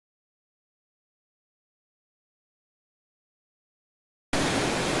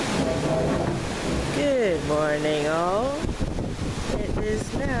Good morning, all. It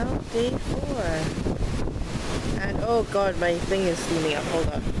is now day 4. And oh god, my thing is steaming up. Hold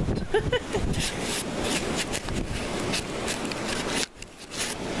on.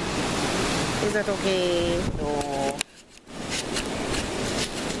 Is that okay? No.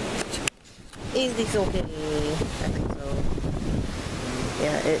 Is this okay? I think so.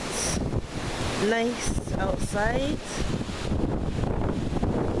 Yeah, it's nice outside.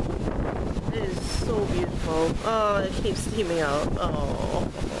 It is so beautiful. Oh, it keeps steaming out. Oh,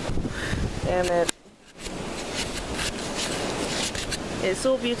 damn it. It's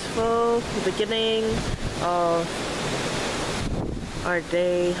so beautiful. The beginning of our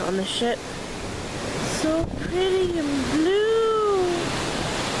day on the ship. So pretty and blue.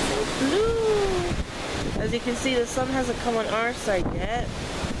 So blue. As you can see, the sun hasn't come on our side yet.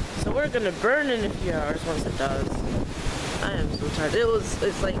 So we're gonna burn in a few hours once it does. I am so tired.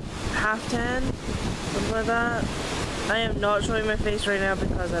 It's like 10:30, something like that. I am not showing my face right now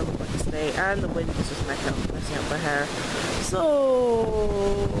because I look like a snake, and the wind is just messing up my hair. So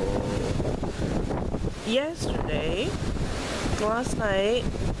last night,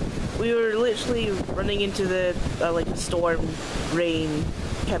 we were literally running into the like a storm rain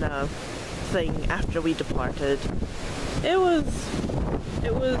kind of thing after we departed. It was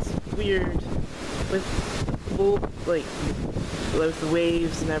weird with with the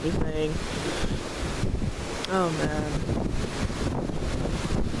waves and everything. Oh man.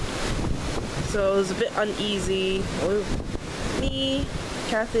 So it was a bit uneasy. Me,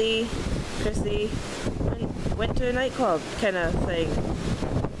 Kathy, Krissy went to a nightclub kind of thing.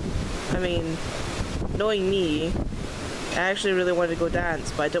 I mean, knowing me, I actually really wanted to go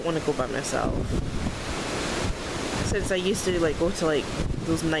dance, but I don't want to go by myself. Since I used to go to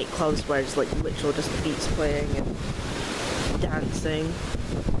those nightclubs where it's literal just beats playing and dancing.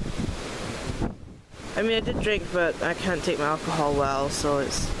 I mean, I did drink, but I can't take my alcohol well, so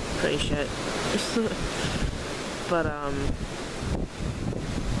it's pretty shit. But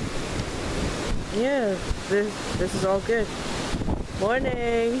yeah, this is all good.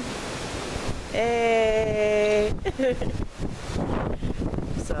 Morning. Hey.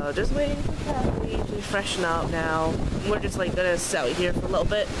 So just waiting for Kathy to freshen up now. We're just gonna sit out here for a little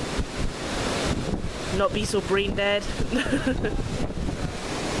bit. Not be so brain dead.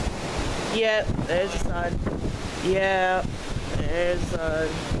 Yeah, there's the sun. Yeah, there's the sun.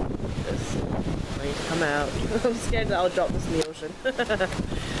 Just wait to come out. I'm scared that I'll drop this in the ocean. Turtle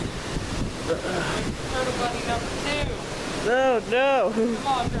bunny number 2. No, no. Come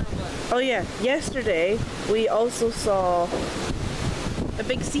on, turtle bunny. Oh yeah, yesterday we also saw a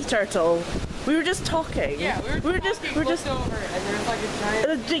big sea turtle. We were just talking. Yeah, we were just over, and there was a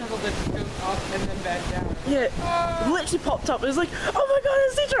giant turtle that just goes up and then back down. Yeah, literally popped up. It was like, oh my god,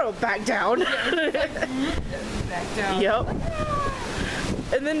 a sea turtle! Back down. Yeah, back down. Yep.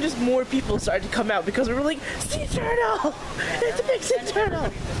 And then just more people started to come out because we were like, sea turtle! Yeah, It's a big sea turtle!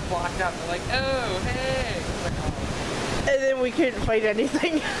 Everybody just blocked up. They're like, oh, hey! And then we couldn't find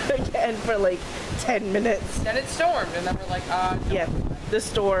anything again for 10 minutes. Then it stormed, and then we're like, no. Yeah, the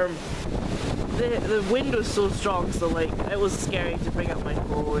storm. The wind was so strong, so it was scary to bring up my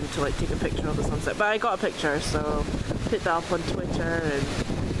phone to take a picture of the sunset. But I got a picture, so put that up on Twitter, and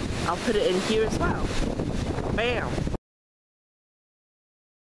I'll put it in here as well. Bam!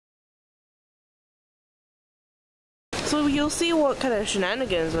 So you'll see what kind of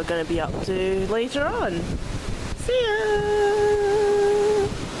shenanigans we're going to be up to later on. See ya!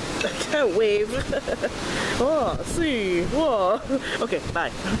 I can't wave. Oh, see. Whoa. Okay,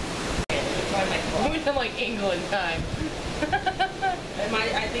 bye. We went to England time.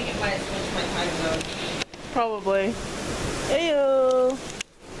 I think it might have switched my time zone. Probably. Heyo.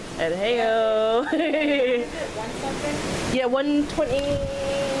 And heyo. Is it 1 something? Yeah, 120.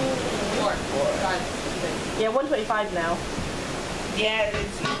 4. Yeah, 125 now. Yeah,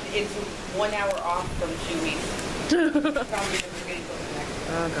 it's 1 hour off from Chewy. Probably never getting next.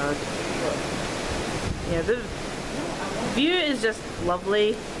 Oh god. Yeah, the view is just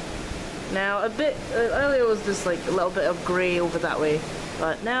lovely. Now, earlier it was just a little bit of grey over that way,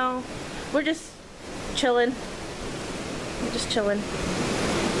 but now we're just chilling. We're just chilling.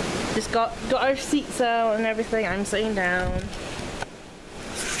 Just got our seats out and everything. I'm sitting down.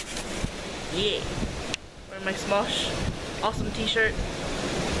 Yeah. Wearing my Smosh. Awesome t-shirt.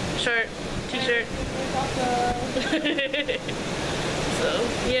 T-shirt. So,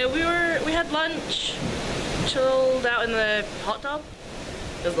 yeah, we had lunch. Chilled out in the hot tub.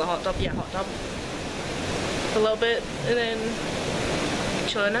 Is the hot tub? Yeah, hot tub. For a little bit, and then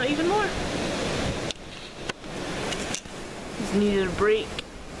chilling out even more. Just needed a break.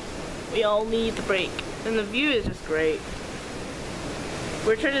 We all need the break. And the view is just great.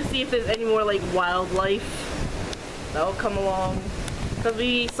 We're trying to see if there's any more like wildlife that'll come along. Because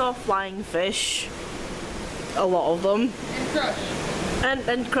we saw flying fish. A lot of them. And crush.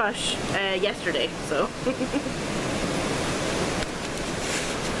 And crush yesterday, so.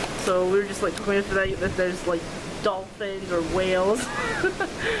 So we were just like talking about that there's like dolphins or whales.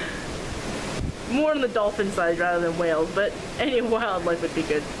 More on the dolphin side rather than whales, but any wildlife would be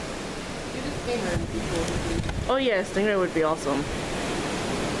good. Oh yeah, stingray would be awesome.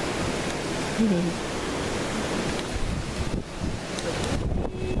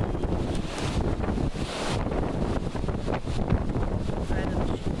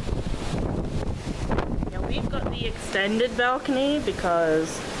 Yeah, we've got the extended balcony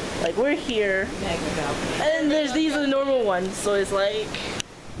because like we're here and there's these are the normal ones, so it's like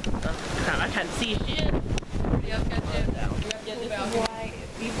I can't see shit. This is why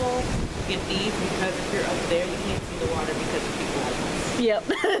people get these, because if you're up there you can't see the water because of people like us. Yep,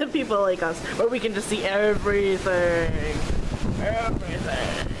 people like us, where we can just see everything.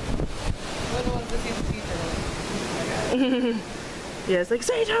 Everything. We're the ones that see the sea turtles. Yeah, it's like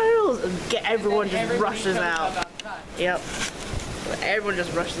say turtles, and get everyone just Everybody rushes comes out. outside. Yep, everyone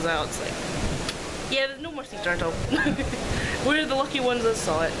just rushes out. It's like, yeah, there's no more sea turtle. We're the lucky ones that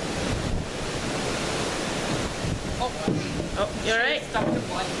saw it. Oh, you alright? Stuck to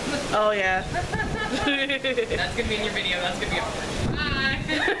blood. Oh yeah. That's gonna be in your video. That's gonna be awesome. Hi.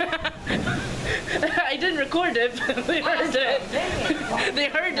 I didn't record it, but they heard it. They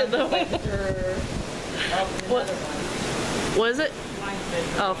heard it though. What? What is it?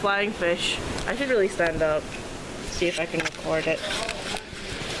 Oh, flying fish. I should really stand up. See if I can record it.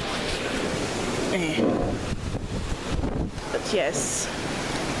 But yes.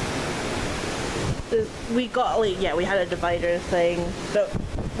 We got like, yeah, we had a divider thing, but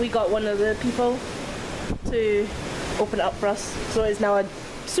we got one of the people to open it up for us, so it's now a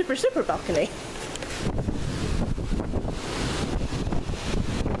super balcony.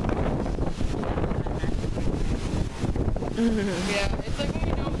 Yeah, it's like when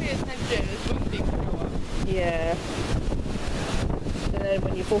you don't pay attention, it's when things show up. Yeah. And then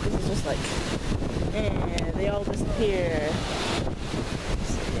when you focus, it's just like, they all disappear.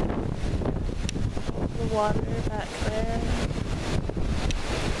 The water back there.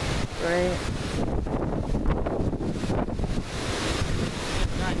 Right.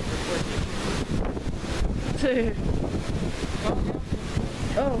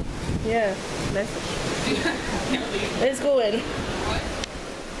 Oh, yeah. Message. Let's go in. What?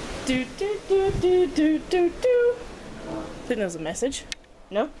 Do do do do do do do. I think that was a message.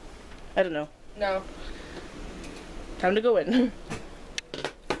 No? I don't know. No. Time to go in.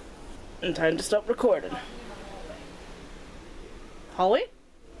 And time to stop recording. Hallway?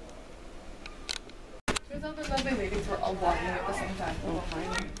 Turns out those lovely ladies were all walking at the same time.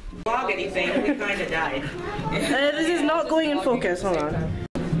 Vlog anything, we kind of died. This is not going in focus. Hold on.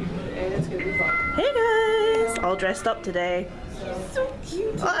 And it's gonna be fun. Hey guys! All dressed up today. So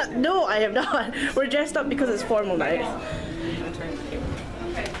cute. No, I am not. We're dressed up because it's formal night. Okay,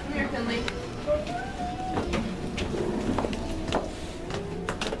 come here, Finley.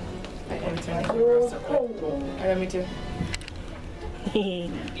 I know, me too.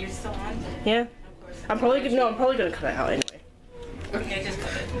 You're still on? Yeah. I'm probably gonna cut it out anyway. Okay, just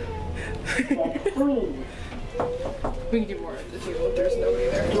cut it. We can do more at the table if there's nobody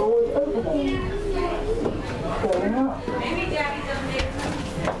there. Maybe Daddy doesn't.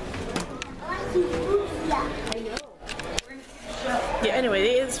 Yeah, anyway,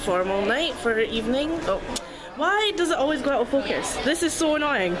 it is formal night for evening. Oh. Why does it always go out of focus? This is so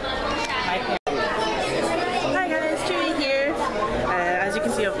annoying. Hi guys, Chewy here. As you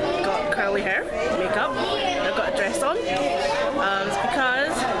can see, I've got curly hair, makeup, I've got a dress on. It's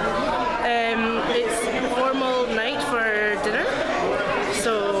because it's a formal night for dinner.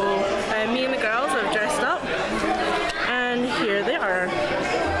 So me and the girls have dressed up, and here they are.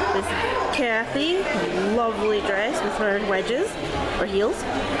 This is Kathy, lovely dress with her wedges or heels.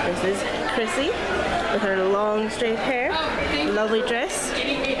 This is Krissy with her long straight hair, lovely dress.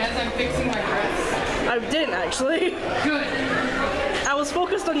 Getting me as I'm fixing my dress. I didn't actually. Good. I was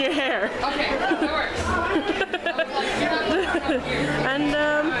focused on your hair. Okay, that works. And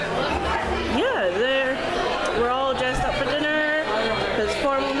yeah, we're all dressed up for dinner. It's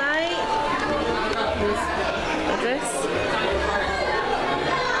formal night. Like this.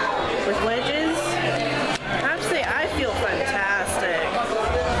 With wedges. I have to say, I feel fantastic.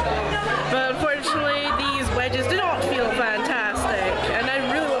 But unfortunately, these wedges do not feel fantastic. And I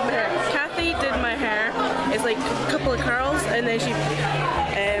really love my hair. Kathy did my hair. It's like a couple of curls, and then she